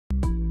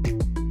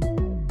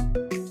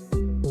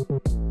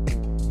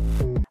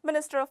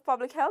Minister of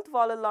Public Health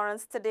Wally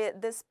Lawrence today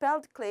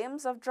dispelled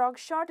claims of drug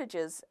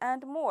shortages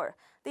and more.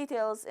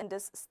 Details in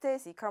this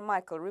Stacey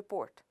Carmichael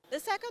report. The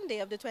second day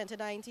of the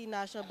 2019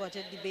 National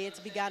Budget debates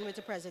began with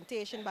a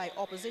presentation by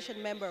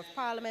Opposition Member of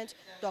Parliament,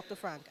 Dr.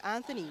 Frank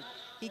Anthony.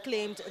 He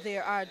claimed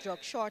there are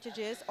drug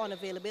shortages,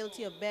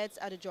 unavailability of beds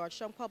at the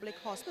Georgetown Public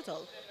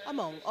Hospital,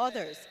 among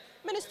others.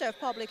 Minister of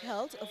Public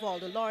Health,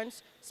 Wally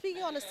Lawrence,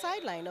 speaking on the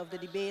sideline of the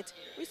debate,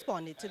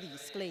 responded to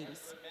these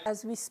claims.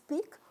 As we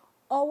speak,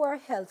 our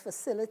health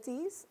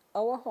facilities,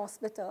 our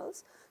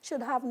hospitals, should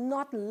have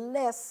not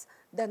less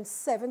than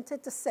 70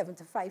 to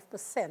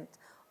 75%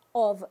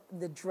 of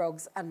the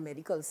drugs and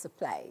medical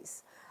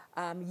supplies.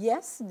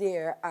 Yes,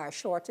 there are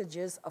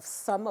shortages of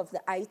some of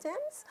the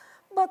items,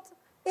 but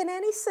in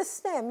any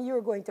system, you're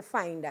going to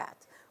find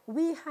that.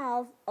 We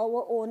have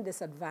our own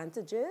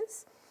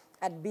disadvantages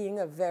at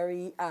being a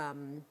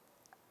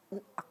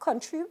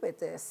country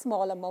with a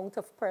small amount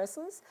of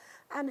persons,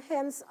 and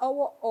hence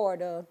our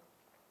order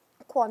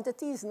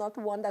quantity is not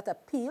one that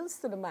appeals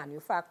to the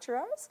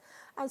manufacturers,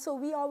 and so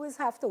we always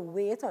have to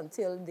wait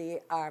until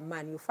they are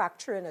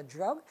manufacturing a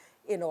drug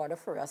in order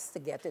for us to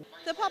get it.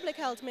 The Public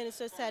Health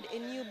Minister said a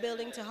new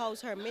building to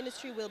house her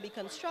ministry will be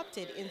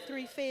constructed in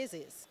 3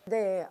 phases.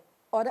 The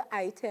other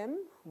item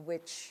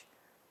which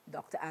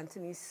Dr.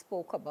 Anthony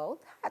spoke about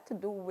had to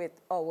do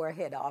with our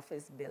head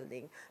office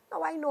building.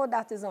 Now I know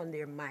that is on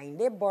their mind.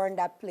 They burned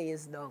that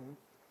place down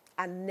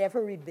and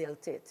never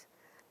rebuilt it.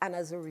 And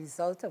as a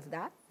result of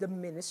that, the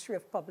Ministry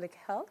of Public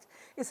Health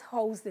is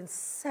housed in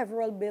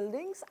several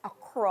buildings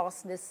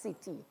across the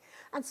city.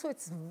 And so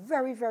it's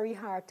very, very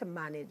hard to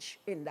manage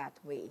in that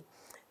way.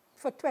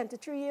 For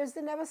 23 years,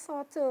 they never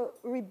sought to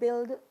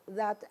rebuild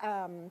that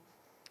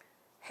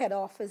head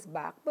office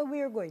back, but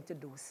we are going to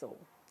do so.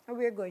 And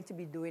we are going to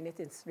be doing it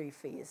in 3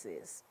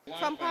 phases.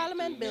 From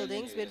Parliament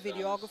Buildings with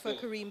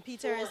videographer Kareem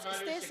Peters,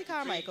 Stacey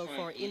Carmichael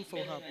for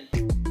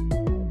InfoHub.